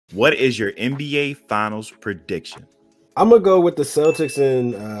What is your NBA Finals prediction? I'm gonna go with the Celtics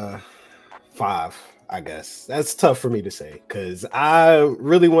in 5. I guess that's tough for me to say because I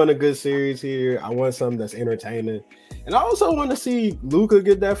really want a good series here. I want something that's entertaining, and I also want to see Luka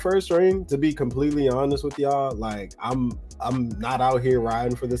get that first ring. To be completely honest with y'all, like I'm not out here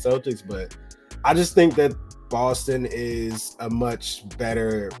riding for the Celtics, but I just think that Boston is a much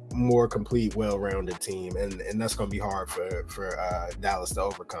better, more complete, well-rounded team, and that's gonna be hard for Dallas to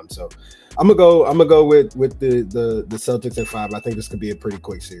overcome. So I'm gonna go with the Celtics in 5. I think this could be a pretty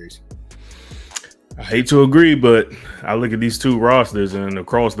quick series. I hate to agree, but I look at these two rosters and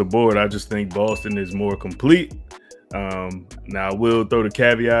across the board, I just think Boston is more complete. Now, I will throw the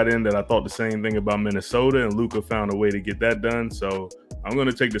caveat in that I thought the same thing about Minnesota, and Luka found a way to get that done. So I'm going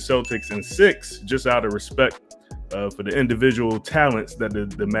to take the Celtics in 6, just out of respect for the individual talents that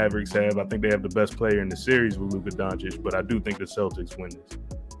the Mavericks have. I think they have the best player in the series with Luka Doncic, but I do think the Celtics win this.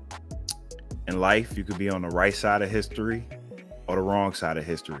 In life, you could be on the right side of history or the wrong side of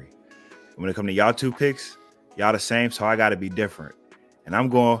history. When it comes to y'all two picks, y'all the same, so I got to be different. And I'm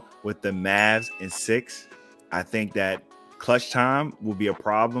going with the Mavs in 6. I think that clutch time will be a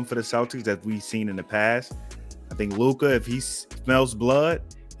problem for the Celtics that we've seen in the past. I think Luka, if he smells blood,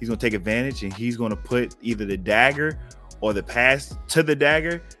 he's going to take advantage, and he's going to put either the dagger or the pass to the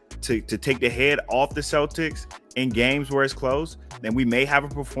dagger to take the head off the Celtics in games where it's close. Then we may have a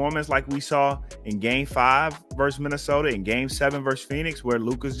performance like we saw in Game 5 versus Minnesota, in Game 7 versus Phoenix, where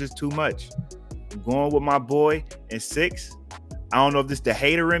Luka's just too much. I'm going with my boy in 6. I don't know if this is the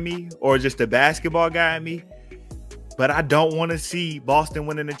hater in me or just the basketball guy in me, but I don't want to see Boston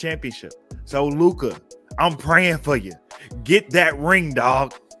winning the championship. So, Luka, I'm praying for you. Get that ring,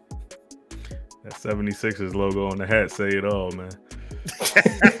 dog. That 76ers logo on the hat say it all, man.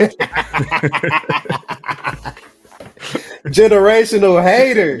 Generational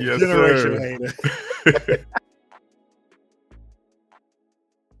hater. Yes, Generational hater.